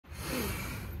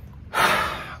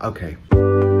Okay.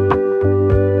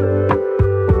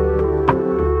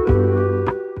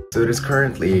 So it is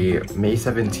currently May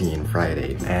 17,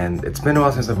 Friday, and it's been a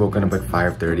while since I've woken up at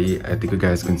 5:30. I think you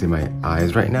guys can see my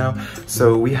eyes right now.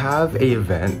 So we have a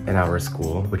event in our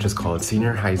school, which is called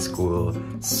Senior High School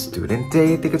Student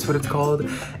Day, I think it's what it's called.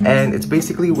 And it's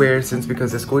basically where,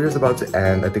 because the school year is about to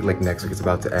end, I think like next week it's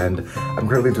about to end, I'm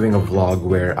currently doing a vlog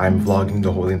where I'm vlogging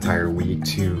the whole entire week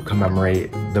to commemorate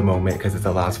the moment because it's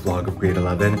the last vlog of grade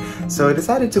 11. So I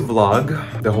decided to vlog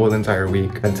the whole entire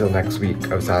week until next week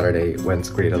of Saturday when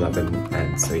it's grade 11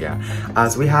 ends. So yeah,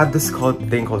 so we have this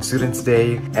thing called Students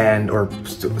Day or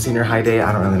Senior High Day,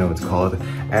 I don't really know what it's called,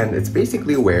 and it's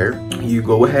basically where you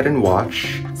go ahead and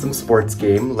watch some sports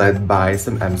game led by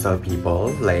some MSL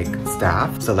people, like staff,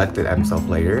 selected MSL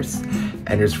players,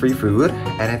 and there's free food,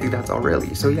 and I think that's all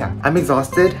really. So yeah, I'm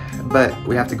exhausted, but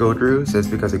we have to go through, so it's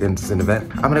because again, this is an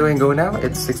event. I'm gonna go and go now.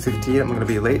 It's 6:15, I'm gonna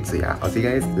be late, so yeah, I'll see you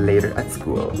guys later at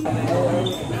school.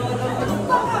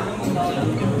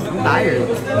 Tired.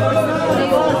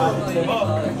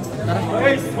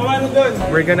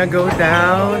 We're gonna go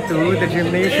down to the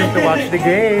gymnasium to watch the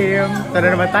game. Tara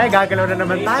naman tayo, gagalaw na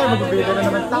naman tayo, mag-video na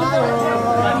naman tayo.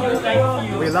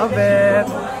 We love it.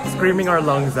 Screaming our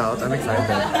lungs out. I'm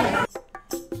excited.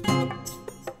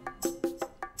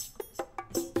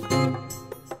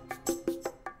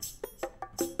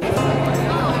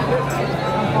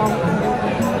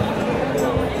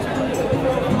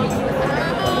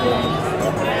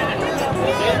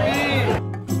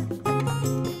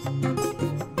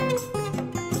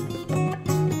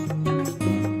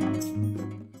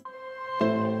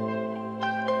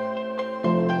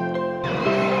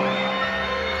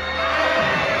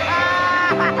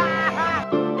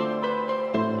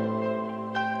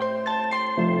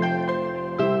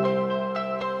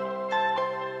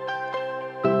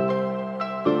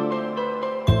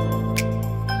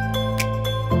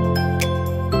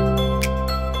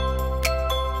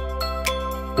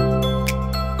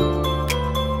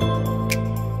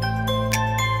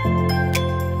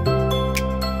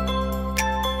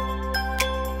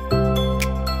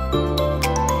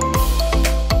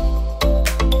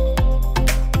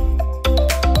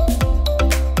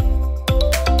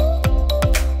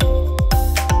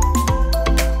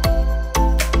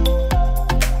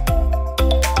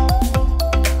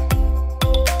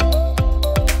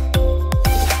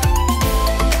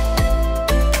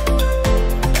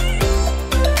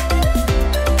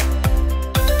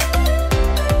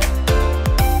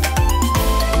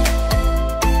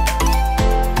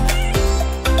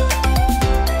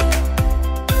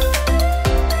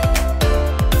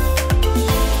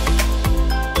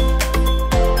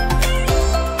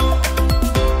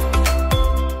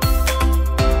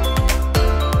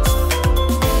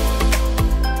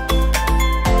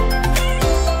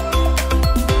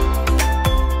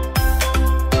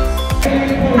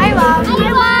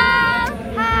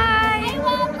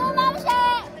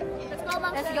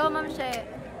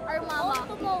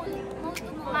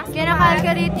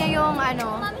 Kinakalculate niya yung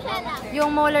yung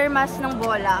molar mass ng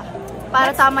bola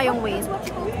para tama yung weight.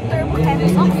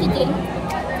 Oxygen.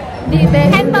 Di,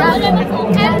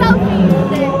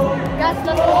 Gas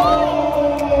na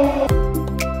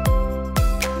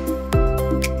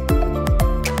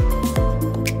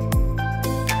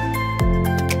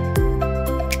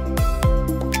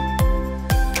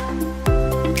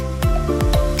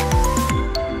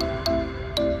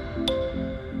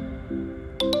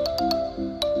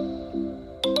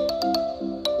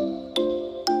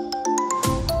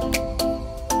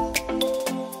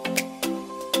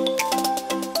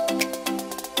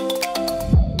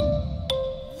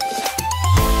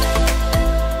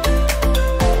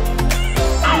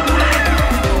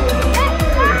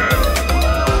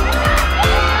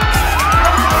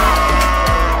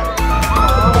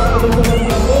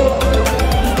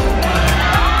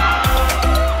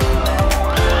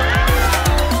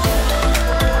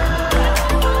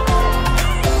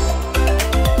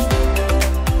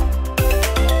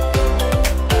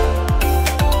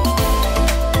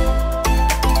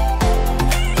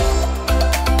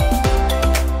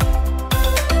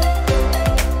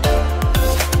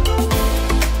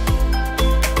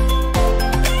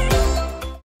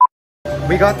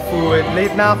We got food.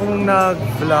 Late na akong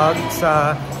nag-vlog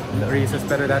sa recess,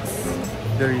 pero that's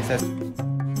the recess.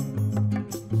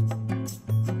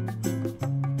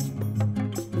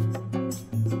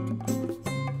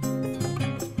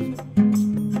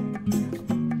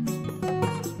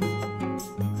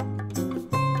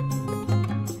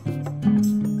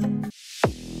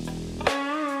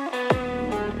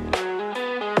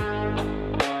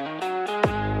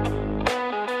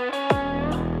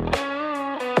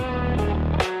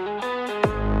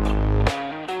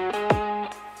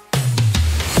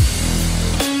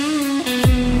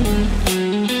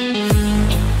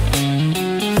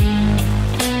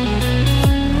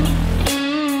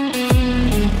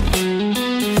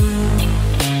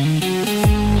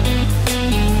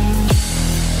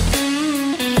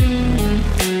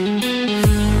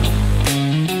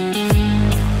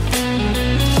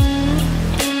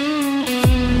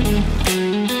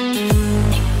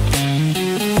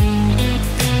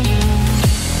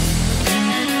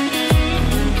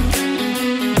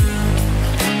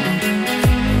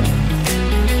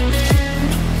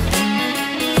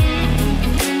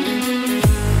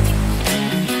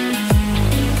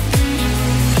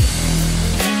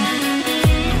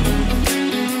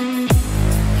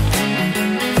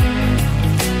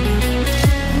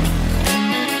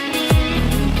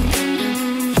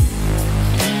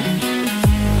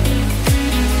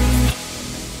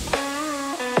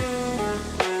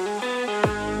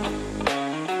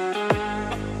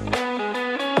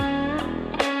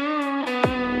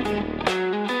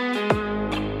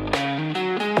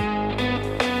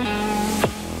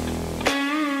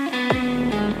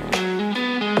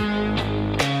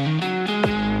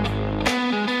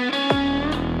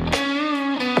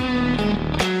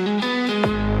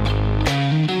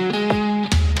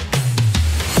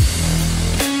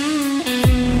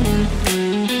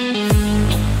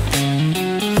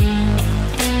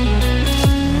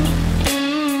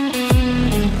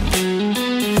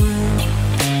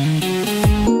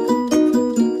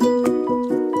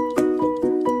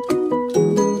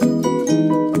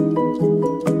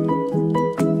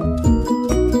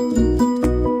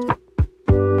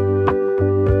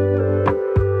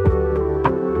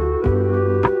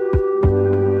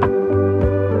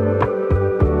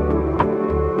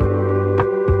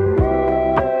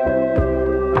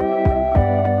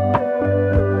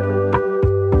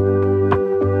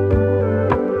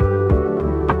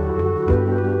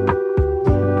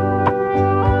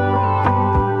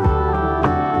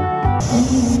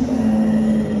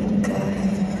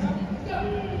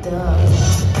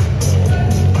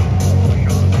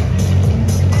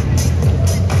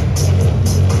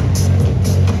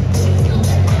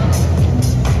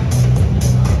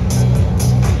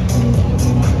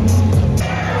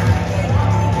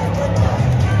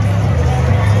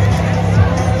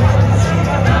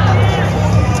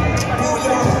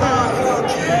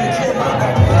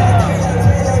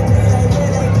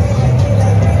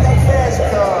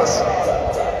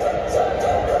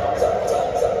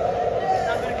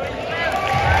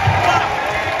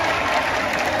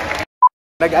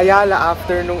 Nag-ayala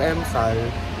after nung MSAL.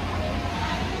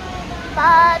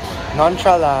 Touch.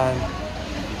 Nonchalant.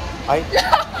 Ay,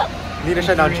 hindi na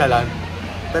siya nonchalant.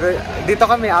 Pero dito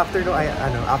kami after nung,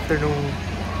 after nung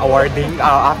awarding,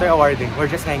 after awarding, we're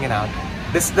just hanging out.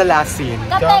 This is the last scene.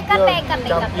 Kate.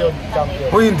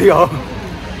 Uy, hindi ako.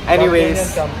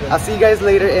 Anyways, I'll see you guys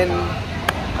later in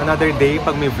another day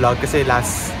pag may vlog kasi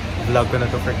last vlog ko na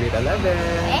to for grade 11.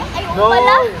 Ayun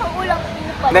pala. Ulang pala.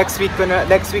 Next week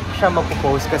siya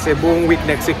magpo-post kasi buong week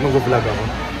next week mag-vlog ako.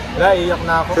 Wala, iyak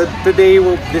na ako. So today,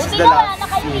 this is the last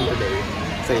scene today.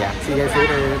 So yeah, see you guys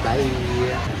later. Bye!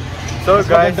 So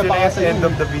guys, yun na yung end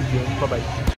of the video.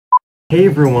 Bye-bye. Hey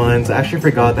everyone, so I actually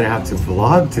forgot that I have to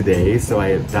vlog today, so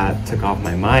that took off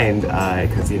my mind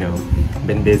because you know,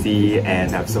 been busy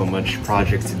and have so much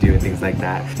projects to do and things like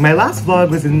that. My last vlog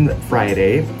was in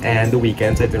Friday and the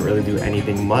weekend, so I didn't really do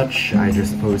anything much. I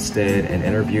just posted an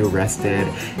interview, rested,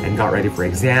 and got ready for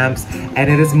exams. And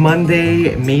it is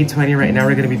Monday, May 20 right now.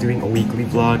 We're going to be doing a weekly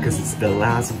vlog because it's the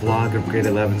last vlog of grade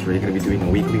 11, so we're going to be doing a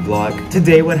weekly vlog.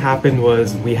 Today what happened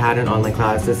was we had an online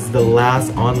class. This is the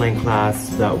last online class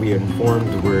that we informed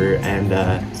were, and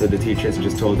so the teachers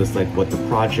just told us like what the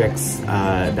projects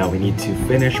that we need to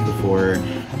finish before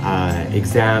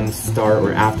exams start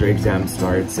or after exams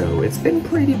start. So it's been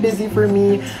pretty busy for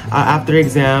me. After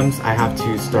exams, I have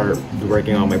to start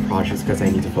working on my projects because I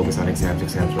need to focus on exams.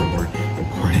 Exams are more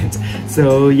important.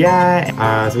 So yeah,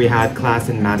 so we had class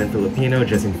in Math and Filipino,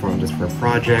 just informed us for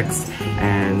projects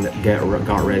and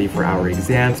got ready for our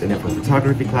exams. And then for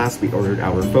photography class, we ordered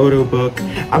our photo book.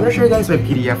 I'm gonna show you guys my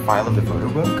PDF file of the photo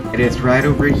book. It is right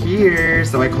over here.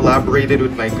 So I collaborated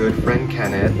with my good friend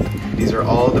Kenneth. These are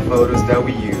all the photos that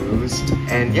we used.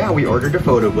 And yeah, we ordered a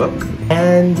photo book.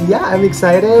 And yeah, I'm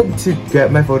excited to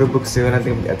get my photo book soon. I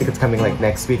think it's coming like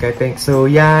next week, I think. So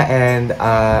yeah, and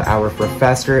our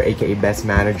professor, aka best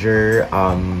manager,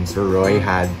 Sir Roy,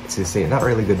 had to say not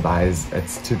really goodbyes.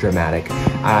 It's too dramatic.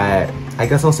 I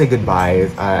guess I'll say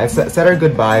goodbyes. I said our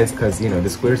goodbyes because, you know, the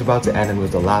school year's about to end and it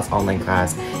was the last online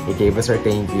class. He gave us our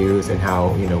thank yous and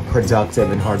how, you know, productive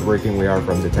and hardworking we are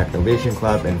from the Technovation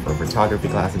Club and for photography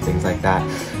class and things like that.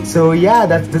 So yeah,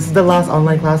 this is the last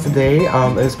online class today.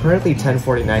 It is currently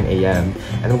 10:49 a.m.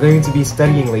 and I'm going to be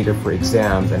studying later for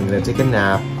exams. I'm going to take a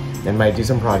nap and might do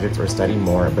some projects or study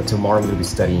more, but tomorrow I'm going to be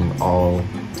studying all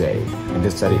day. I'm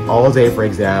just studying all day for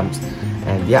exams.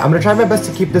 And yeah, I'm gonna try my best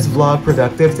to keep this vlog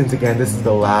productive since again this is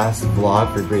the last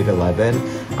vlog for grade 11.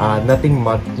 Nothing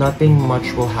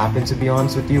much will happen, to be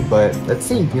honest with you, but let's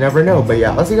see, you never know. But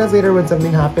yeah, I'll see you guys later when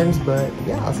something happens, but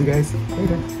yeah, I'll see you guys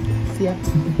later. See ya.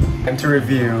 And to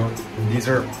review, these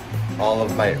are all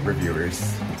of my reviewers,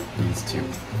 these two,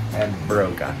 and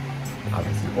Baroka.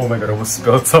 Obviously. Oh my god, I almost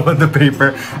spilled some on the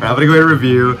paper. I'm gonna go and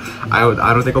review. I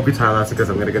don't think I'll be time lapse because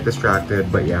I'm gonna get distracted.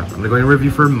 But yeah, I'm gonna go and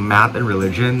review for math and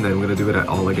religion. Then I'm gonna do it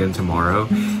all again tomorrow.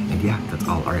 And yeah, that's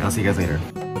all. Alright, I'll see you guys later.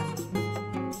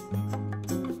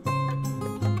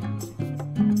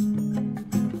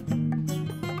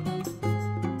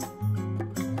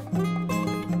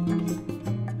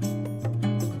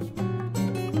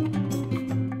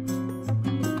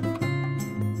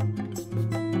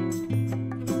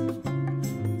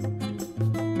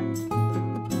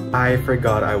 I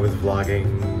forgot I was vlogging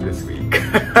this week.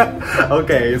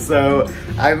 Okay, so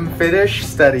I'm finished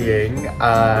studying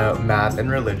math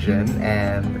and religion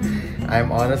and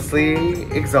I'm honestly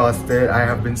exhausted. I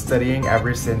have been studying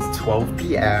ever since 12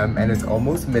 p.m. and it's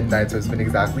almost midnight, so it's been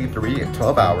exactly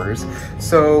 12 hours.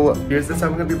 So here's the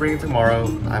stuff I'm gonna be bringing tomorrow.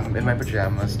 I'm in my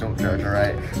pajamas, don't judge,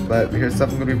 alright? But here's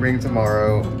stuff I'm gonna be bringing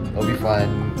tomorrow. It'll be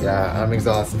fun. Yeah, I'm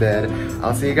exhausted.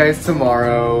 I'll see you guys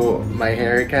tomorrow. My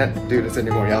hair can't do this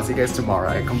anymore. Yeah, I'll see you guys tomorrow.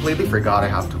 I completely forgot I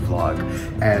have to vlog.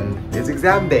 And it's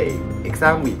exam day.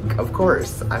 Exam week, of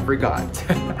course. I forgot.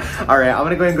 Alright, I'm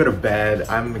gonna go ahead and go to bed.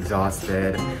 I'm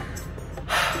exhausted.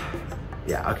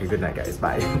 Yeah, okay, good night guys.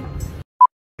 Bye.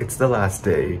 It's the last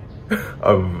day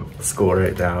of school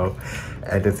right now.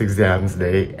 And it's exams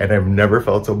day. And I've never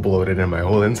felt so bloated in my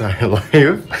whole entire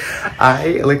life.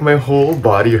 Like my whole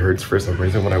body hurts for some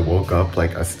reason when I woke up,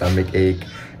 like a stomach ache.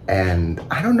 And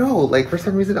I don't know, like for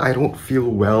some reason I don't feel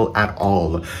well at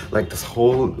all. Like this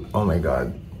whole, oh my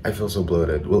god, I feel so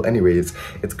bloated. Well, anyways,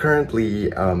 it's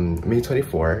currently May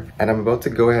 24 and I'm about to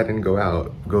go ahead and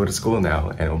go to school now,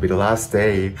 and it'll be the last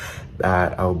day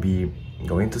that I'll be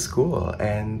going to school.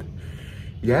 And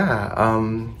yeah,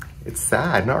 it's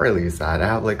sad, not really sad. I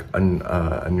have like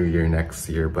a new year next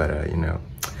year, but you know,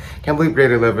 can't believe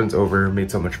grade 11's over. Made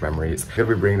so much memories.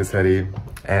 Gonna be bringing this hoodie,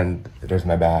 and there's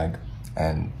my bag.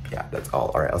 And yeah, that's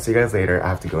all. All right, I'll see you guys later. I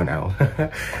have to go now.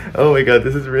 Oh my god,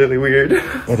 this is really weird.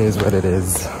 It is what it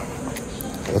is.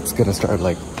 It's gonna start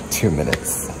like 2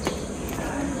 minutes.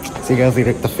 See you guys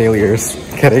later. The failures.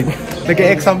 Kidding.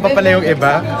 Nag-e-exam pa pala yung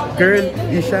iba. Girl,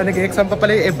 Isha, nag-e-exam pa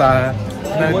pala yung iba.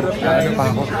 Ano pa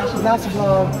ako? Last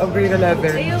vlog of grade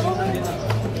 11.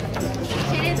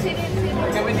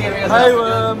 Hi,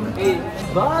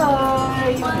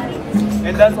 bye.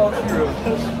 And that's all true.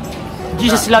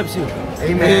 Jesus loves you.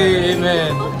 Amen.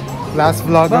 Amen. Last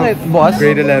vlog Bakit, of boss?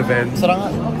 grade 11. Sarang nga.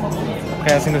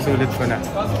 Kaya sinusulit ko na.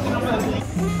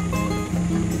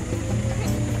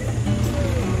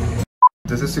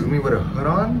 Does this suit me with a hood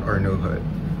on or no hood?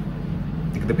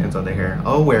 I think it depends on the hair.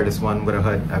 I'll wear this one with a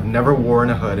hood. I've never worn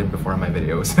a hood before in my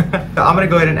videos. So I'm gonna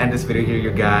go ahead and end this video here,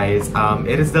 you guys.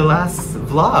 It is the last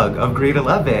vlog of grade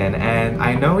 11, and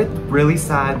I know it's really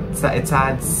sad. It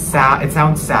sounds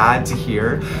sad to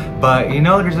hear, but you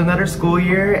know, there's another school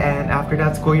year, and after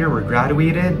that school year, we're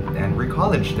graduated and we're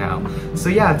college now. So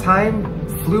yeah, time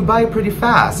flew by pretty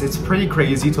fast. It's pretty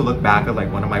crazy to look back at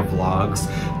like one of my vlogs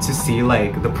to see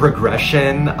like the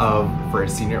progression of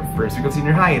first week of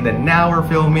senior high, and then now we're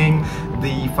filming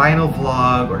the final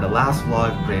vlog, or the last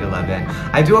vlog of grade 11.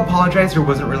 I do apologize, there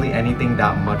wasn't really anything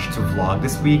that much to vlog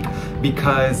this week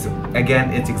because again,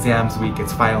 it's exams week,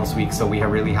 it's finals week, so we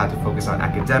really had to focus on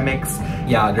academics.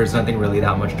 Yeah, there's nothing really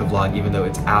that much to vlog, even though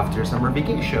it's after summer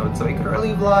vacation, so we couldn't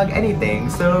really vlog anything.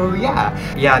 So yeah,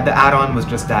 the add-on was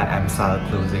just that MSAL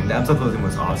closing. The MSAL closing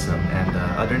was awesome, and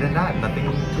other than that, nothing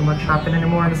too much happened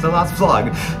anymore, and it's the last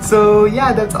vlog. So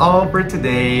yeah, that's all for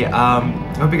today.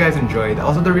 I hope you guys enjoyed.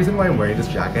 Also, the reason why I'm wearing this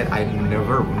jacket, I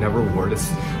never wore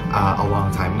this a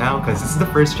long time now, because this is the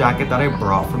first jacket that I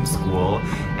brought from school,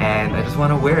 and I just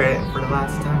want to wear it for the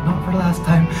last time. Not for the last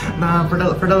time, nah, for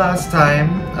the last time.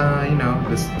 You know,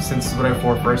 since this is what I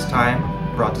wore first time,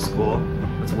 brought to school.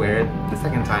 Let's wear it the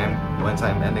second time, once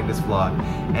I'm ending this vlog.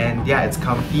 And yeah, it's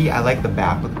comfy. I like the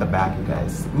back. Look at the back, you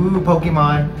guys. Ooh,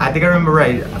 Pokemon. I think I remember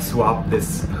I swapped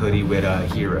this hoodie with a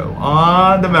hero.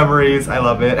 The memories. I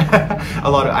love it.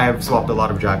 I have swapped a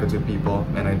lot of jackets with people,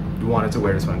 and I wanted to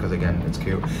wear this one because again, it's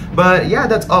cute. But yeah,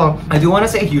 that's all. I do want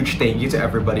to say a huge thank you to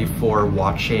everybody for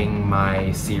watching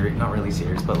my series, not really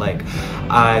series, but like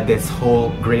this whole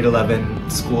grade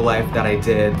 11 school life that I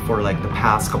did for like the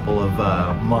past couple of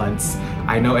months.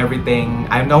 I know everything.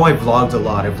 I know I vlogged a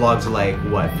lot. I vlogged like,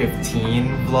 what,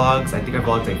 15 vlogs? I think I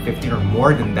vlogged like 15 or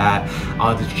more than that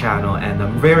on this channel, and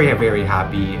I'm very, very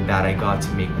happy that I got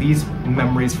to make these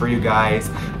memories for you guys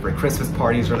for Christmas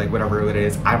parties or like whatever it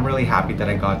is. I'm really happy that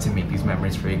I got to make these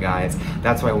memories for you guys.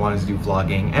 That's why I wanted to do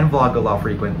vlogging and vlog a lot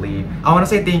frequently. I want to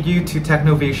say thank you to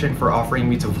Technovation for offering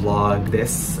me to vlog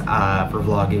this, for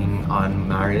vlogging on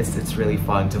Maris. It's really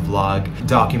fun to vlog,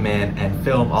 document, and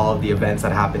film all of the events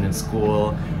that happen in school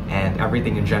and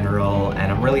everything in general,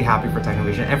 and I'm really happy for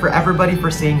Technovation and for everybody for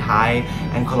saying hi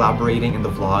and collaborating in the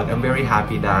vlog. I'm very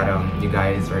happy that you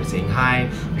guys are saying hi,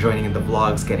 joining in the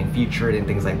vlogs, getting featured and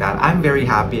things like that. I'm very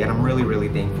happy, and I'm really, really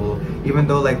thankful, even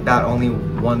though like that only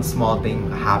one small thing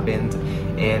happened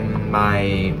in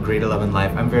my grade 11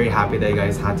 life. I'm very happy that you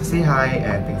guys had to say hi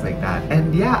and things like that.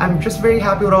 And yeah, I'm just very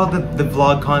happy with all the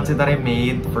vlog content that I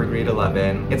made for grade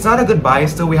 11. It's not a goodbye,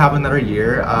 still we have another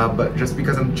year, but just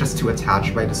because I'm just too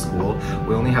attached by the school.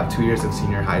 We only have 2 years of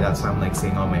senior high, that's why I'm like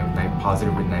saying all my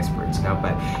positive and nice words now,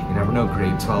 but you never know,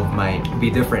 grade 12 might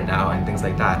be different now and things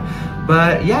like that.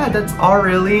 But yeah, that's all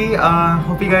really.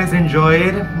 Hope you guys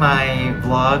enjoyed my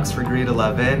vlogs for grade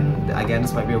 11. Again,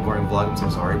 this might be a boring vlog, I'm so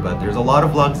sorry, but there's a lot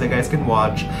of vlogs that you guys can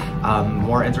watch,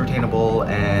 more entertainable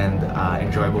and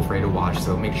enjoyable for you to watch.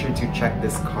 So make sure to check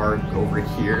this card over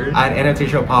here. An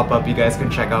annotation will pop up. You guys can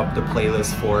check out the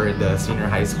playlist for the senior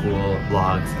high school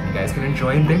vlogs, and you guys can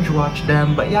enjoy and binge watch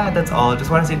them. But yeah, that's all. I just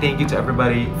want to say thank you to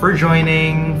everybody for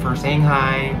joining, for saying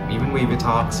hi, even Wavy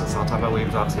Talks. Let's not talk about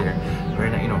Wavy Talks here.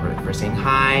 You know, for saying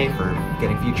hi, for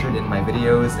getting featured in my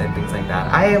videos and things like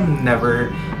that.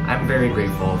 I'm very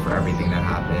grateful for everything that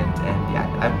happened, and yeah,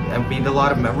 I've made a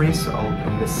lot of memories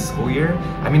in this school year.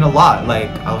 I mean, a lot. Like,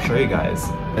 I'll show you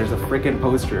guys. There's a freaking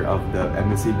poster of the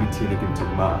MSCBT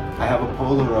Tugma. I have a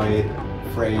Polaroid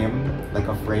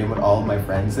frame with all of my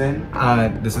friends in.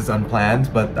 This is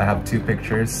unplanned, but I have 2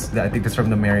 pictures. I think this is from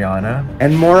the Mariana.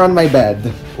 And more on my bed,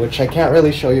 which I can't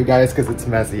really show you guys because it's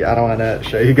messy. I don't want to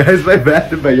show you guys my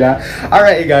bed, but yeah.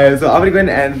 Alright, you guys, so I'm gonna go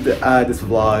ahead and end this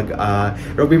vlog.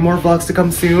 There'll be more vlogs to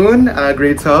come soon.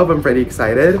 Grade 12, I'm pretty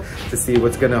excited to see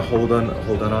what's gonna hold on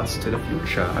us to the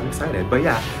future. I'm excited, but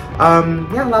yeah.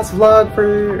 Yeah, last vlog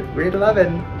for grade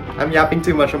 11. I'm yapping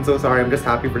too much, I'm so sorry. I'm just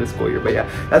happy for the school year, but yeah,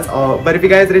 that's all. But if you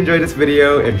guys did enjoy this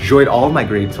video, enjoyed all my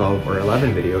grade 12 or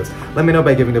 11 videos, let me know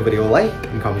by giving the video a like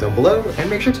and comment down below, and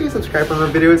make sure to subscribe for more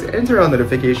videos and turn on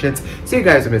notifications so you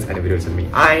guys don't miss any videos of me.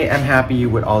 I am happy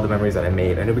with all the memories that I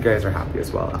made. I hope you guys are happy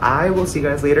as well. I will see you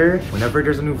guys later whenever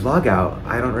there's a new vlog out.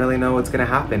 I don't really know what's gonna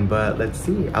happen, but let's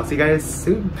see. I'll see you guys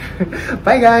soon.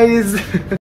 Bye guys!